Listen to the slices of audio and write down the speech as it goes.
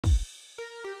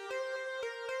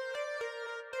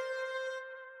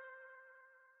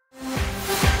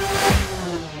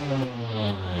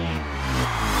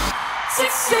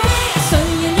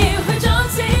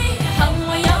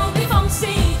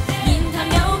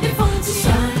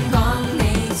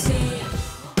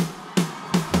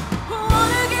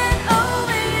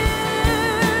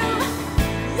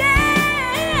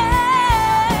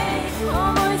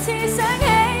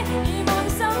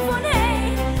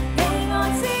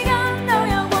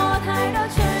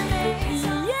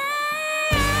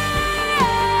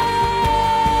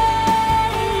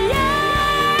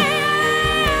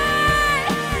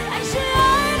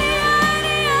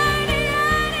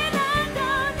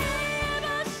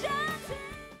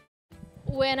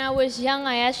When I was young,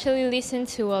 I actually listened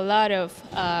to a lot of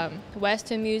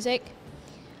Western music.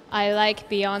 I like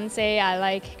Beyonce, I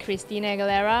like Christina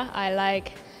Aguilera, I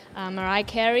like Mariah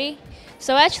Carey.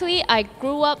 So actually, I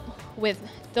grew up with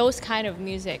those kind of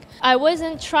music. I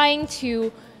wasn't trying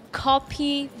to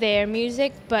copy their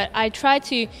music, but I tried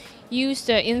to use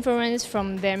the influence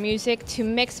from their music to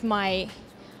mix my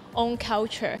own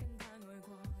culture.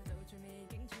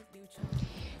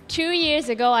 2 years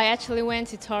ago, I actually went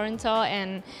to Toronto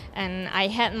and I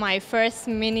had my first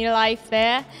mini life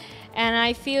there. And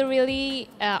I feel really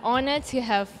honored to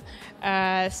have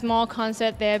a small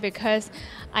concert there because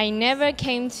I never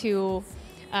came to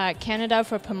Canada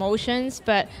for promotions,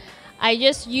 but I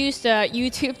just used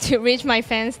YouTube to reach my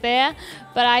fans there.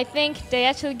 But I think they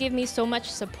actually give me so much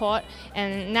support,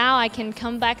 and now I can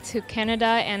come back to Canada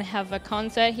and have a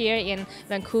concert here in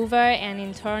Vancouver and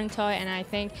in Toronto, and I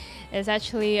think it's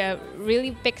actually a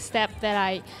really big step that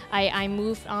I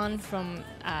moved on from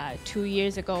 2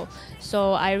 years ago.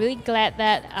 So I'm really glad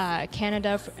that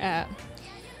Canada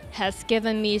has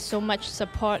given me so much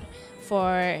support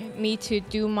for me to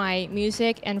do my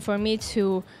music and for me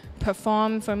to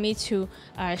perform, for me to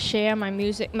share my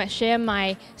music, share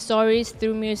my stories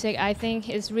through music. I think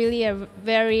it's really a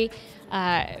very,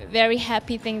 very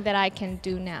happy thing that I can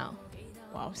do now.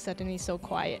 Wow, suddenly so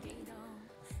quiet.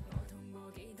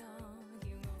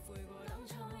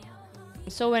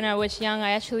 So when I was young,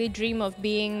 I actually dreamed of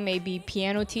being maybe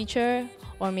piano teacher,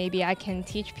 or maybe I can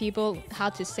teach people how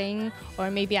to sing,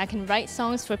 or maybe I can write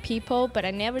songs for people, but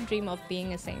I never dreamed of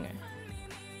being a singer.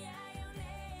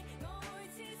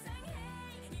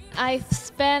 I've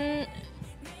spent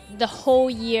the whole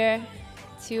year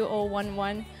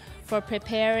 2011 for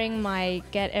preparing my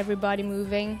Get Everybody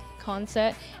Moving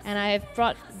concert, and I've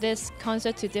brought this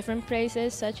concert to different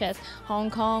places such as Hong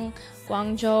Kong,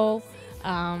 Guangzhou,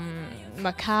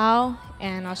 Macau,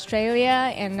 and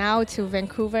Australia, and now to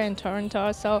Vancouver and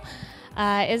Toronto. So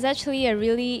it's actually a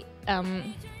really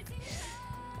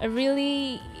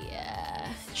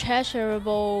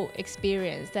treasurable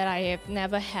experience that I have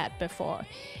never had before,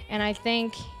 and I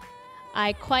think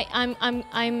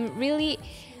I'm really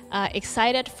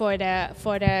excited for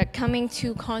the coming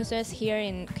 2 concerts here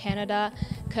in Canada,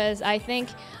 because I think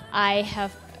I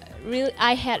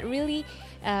had really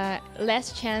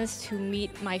less chance to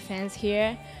meet my fans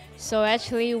here. So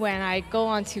actually, when I go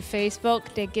onto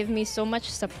Facebook, they give me so much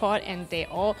support, and they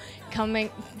all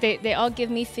give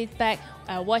me feedback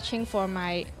watching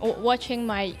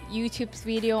my YouTube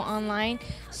video online.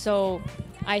 So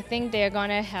I think they're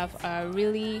gonna have a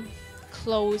really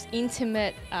close,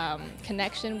 intimate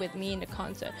connection with me in the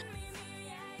concert.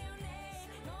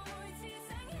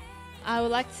 I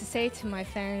would like to say to my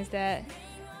fans that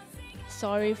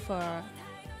sorry for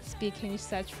speaking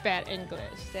such bad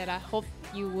English, that I hope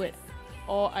you would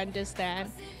all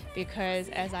understand, because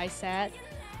as I said,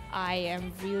 I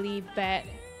am really bad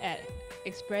at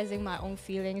expressing my own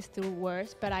feelings through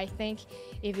words, but I think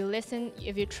if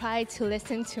you try to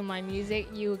listen to my music,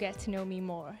 you will get to know me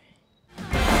more.